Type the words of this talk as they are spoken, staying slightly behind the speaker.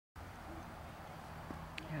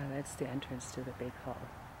That's the entrance to the big hall.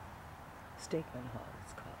 Stegmann Hall,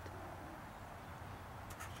 it's called.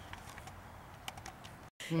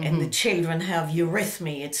 And the children have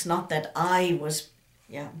eurythmy. It's not that I was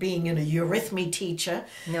being a eurythmy teacher,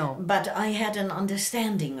 No. but I had an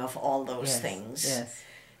understanding of all those things. Yes.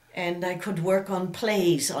 And I could work on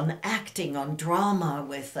plays, on acting, on drama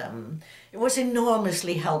with them. It was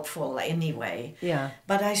enormously helpful anyway. Yeah.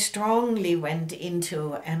 But I strongly went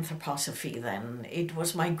into anthroposophy then. It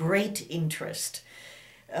was my great interest.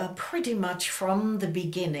 Pretty much from the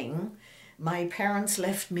beginning, my parents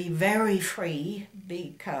left me very free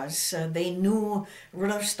because they knew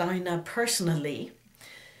Rudolf Steiner personally.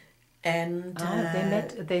 And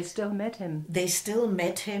they still met him. They still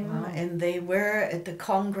met him, wow. And they were at the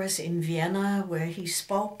Congress in Vienna where he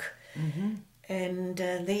spoke. Mm-hmm. And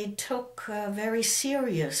they took very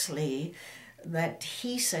seriously that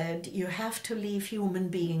he said, you have to leave human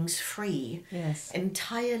beings free, yes,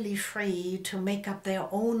 entirely free to make up their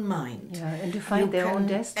own mind. Yeah, and to find their own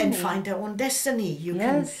destiny. And find their own destiny. You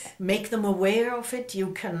yes. can make them aware of it.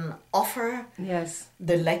 You can offer yes.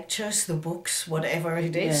 the lectures, the books, whatever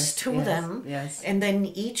it is, yes, to yes, them. Yes. And then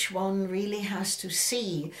each one really has to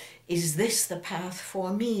see, is this the path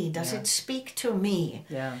for me? Does it speak to me?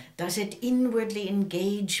 Yeah. Does it inwardly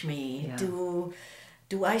engage me? Yeah.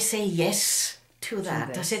 Do I say yes to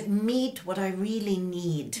that? Does it meet what I really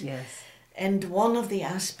need? Yes. And one of the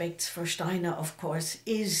aspects for Steiner, of course,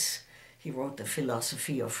 is, he wrote The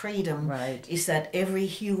Philosophy of Freedom, right, is that every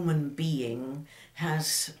human being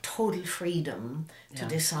has total freedom to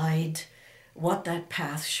decide what that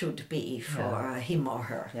path should be for him or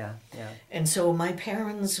her. Yeah, yeah. And so my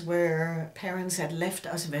parents had left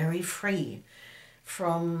us very free.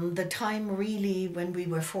 From the time really when we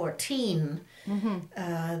were 14,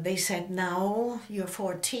 they said, now you're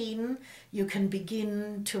 14, you can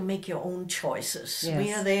begin to make your own choices. Yes.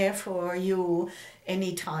 We are there for you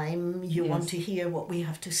anytime you want to hear what we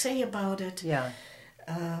have to say about it. Yeah.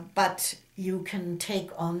 But you can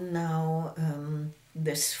take on now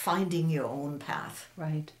this finding your own path.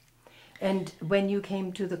 Right. And when you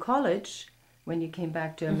came to the college, when you came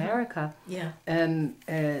back to America,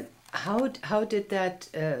 how did that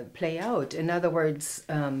play out? In other words,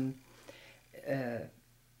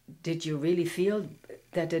 did you really feel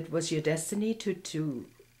that it was your destiny to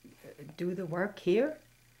do the work here?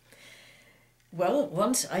 Well,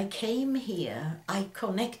 once I came here, I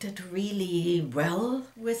connected really well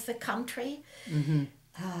with the country. Mm-hmm.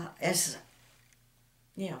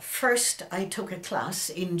 First I took a class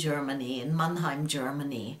in Germany, in Mannheim,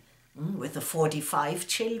 Germany, with the 45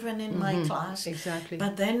 children in my class. Exactly.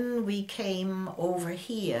 But then we came over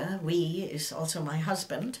here. We is also my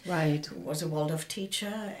husband, right, who was a Waldorf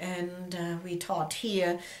teacher, and we taught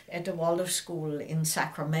here at the Waldorf school in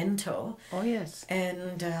Sacramento. Oh, yes.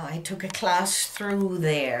 And I took a class through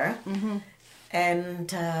there. Mm-hmm. And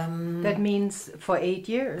that means for 8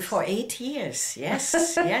 years. For 8 years, yes,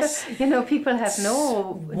 yes. You know, people have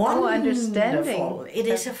no understanding. It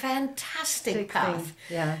is a fantastic path.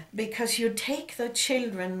 Yeah. Because you take the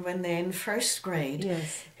children when they're in first grade,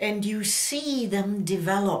 yes, and you see them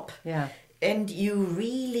develop. Yeah. And you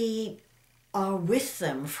really are with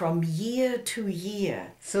them from year to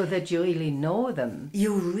year. So that you really know them.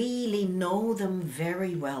 You really know them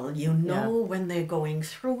very well. You know when they're going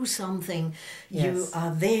through something. Yes. You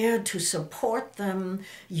are there to support them.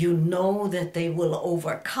 You know that they will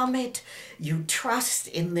overcome it. You trust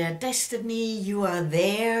in their destiny. You are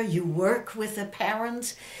there. You work with the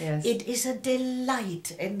parents. Yes. It is a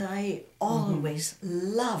delight, and I always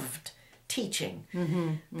loved teaching.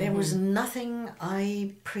 There was nothing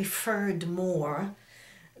I preferred more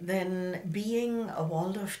than being a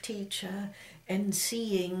Waldorf teacher and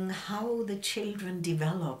seeing how the children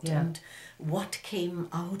developed and what came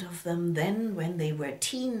out of them then when they were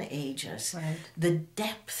teenagers. Right. The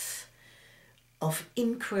depth of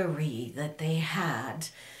inquiry that they had,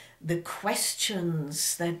 the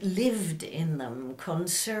questions that lived in them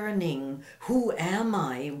concerning who am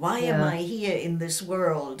I, why am I here in this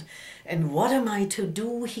world, and what am I to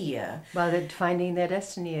do here? Well, they're finding their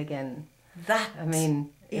destiny again. That, I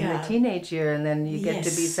mean, in the teenage year, and then you get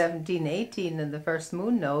to be 17, 18 in the first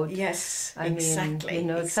moon node. Yes, I mean,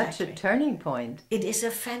 it's such a turning point. It is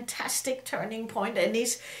a fantastic turning point, and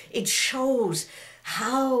it shows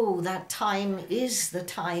how that time is the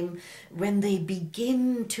time when they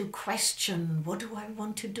begin to question, what do I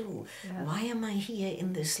want to do? Yeah. Why am I here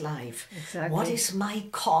in this life? Exactly. What is my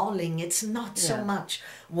calling? It's not so much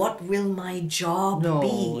what will my job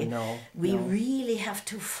be. No, we really have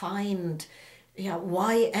to find yeah,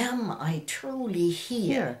 why am I truly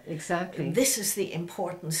here? Exactly. This is the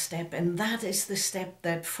important step, and that is the step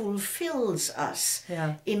that fulfills us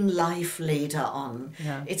Yeah. in life later on.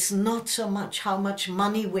 Yeah. It's not so much how much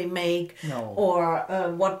money we make, No. or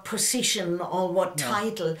what position or what No.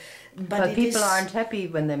 title, But it people is, aren't happy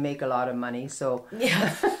when they make a lot of money, so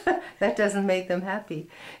yeah, that doesn't make them happy.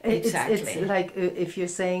 It's Exactly. like if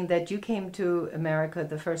you're saying that you came to America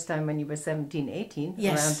the first time when you were 17, 18.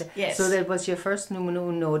 Yes, around there. yes. So that was your first new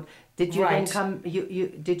moon node. Did you then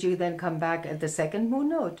Right. did you then come back at the second moon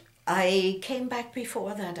node? I came back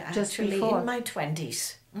before that, Just actually, before? in my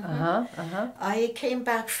 20s. Uh-huh. I came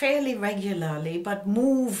back fairly regularly, but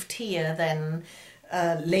moved here then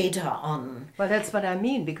later on. Well, that's what I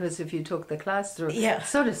mean, because if you took the class through, Yeah. it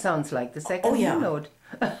sort of sounds like the second Oh, yeah. moon node.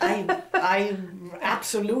 I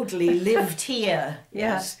absolutely lived here.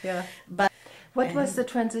 Yes. Yeah. But What was the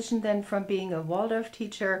transition then from being a Waldorf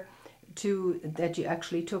teacher to that you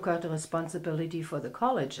actually took out the responsibility for the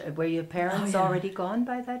college? Were your parents already gone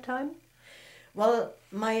by that time? well,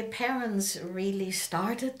 my parents really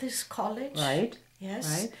started this college. Right. Yes.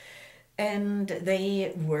 Right. And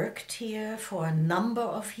they worked here for a number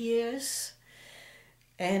of years.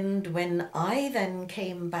 And when I then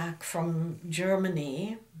came back from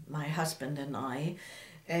Germany, my husband and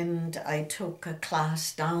I took a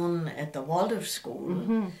class down at the Waldorf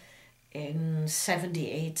School in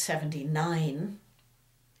 78, 79.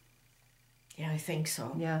 Yeah, I think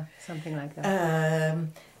so. Yeah, something like that.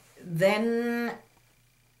 Then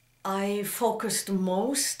I focused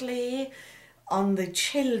mostly on the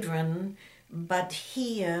children, but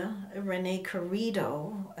here Rene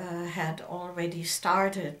Corrido had already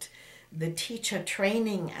started the teacher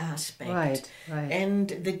training aspect. Right. And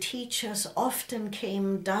the teachers often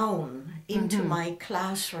came down into my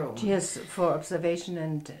classroom. Yes, for observation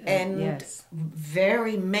and yes.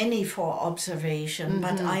 Very many for observation,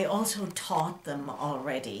 but I also taught them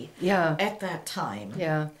already at that time.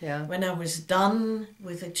 Yeah. When I was done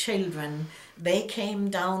with the children, they came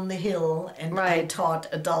down the hill and I taught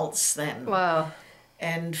adults then. Wow.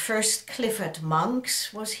 And first Clifford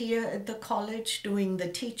Monks was here at the college doing the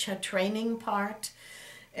teacher training part.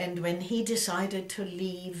 And when he decided to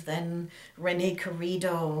leave, then Rene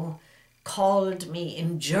Corrido called me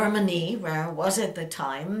in Germany, where I was at the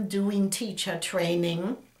time, doing teacher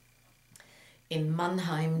training in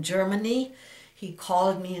Mannheim, Germany. He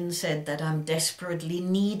called me and said that I'm desperately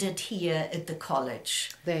needed here at the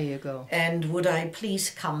college. There you go. And would I please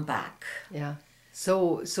come back? Yeah.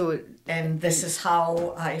 So and this is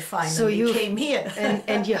how I finally came here.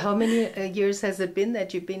 and how many years has it been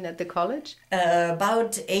that you've been at the college?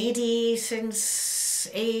 About 80 since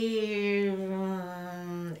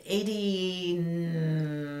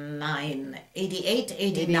 89, 88,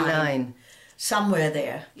 89. Somewhere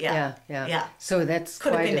there. Yeah. So that's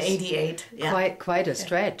could have been 88. Yeah. Quite a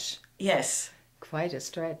stretch. Yes. Quite a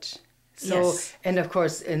stretch. So and of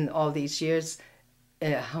course in all these years.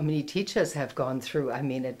 How many teachers have gone through? I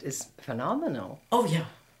mean, it is phenomenal. Oh, yeah.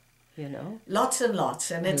 You know? Lots and lots.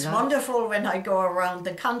 And it's wonderful when I go around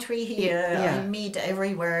the country here. I meet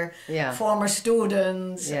everywhere former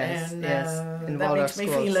students. And that makes me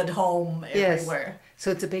feel at home everywhere. So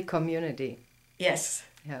it's a big community. Yes.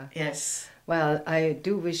 Yeah. Yes. Well, I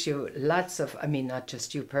do wish you lots of, I mean, not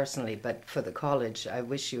just you personally, but for the college, I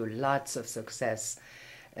wish you lots of success.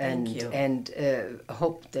 And Thank you. And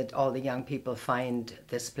hope that all the young people find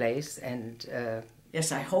this place and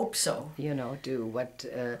yes, I hope so. You know, do what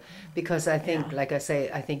because I think, like I say,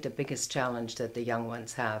 I think the biggest challenge that the young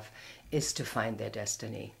ones have is to find their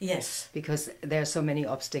destiny. Yes, because there are so many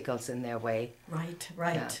obstacles in their way.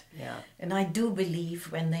 Right. Yeah. And I do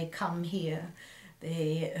believe when they come here,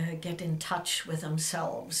 they get in touch with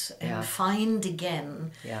themselves and find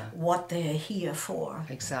again what they're here for.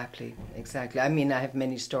 Exactly. I mean, I have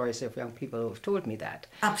many stories of young people who have told me that.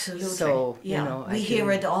 Absolutely. So, you know, we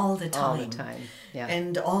hear it all the time. All the time, yeah.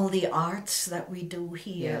 And all the arts that we do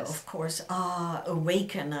here, of course,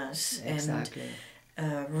 awaken us and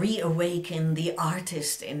reawaken the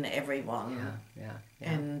artist in everyone. Yeah.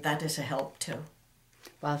 And that is a help too.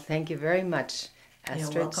 Well, thank you very much.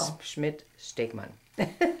 Astrid Schmitt Stegmann.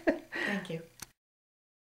 Thank you.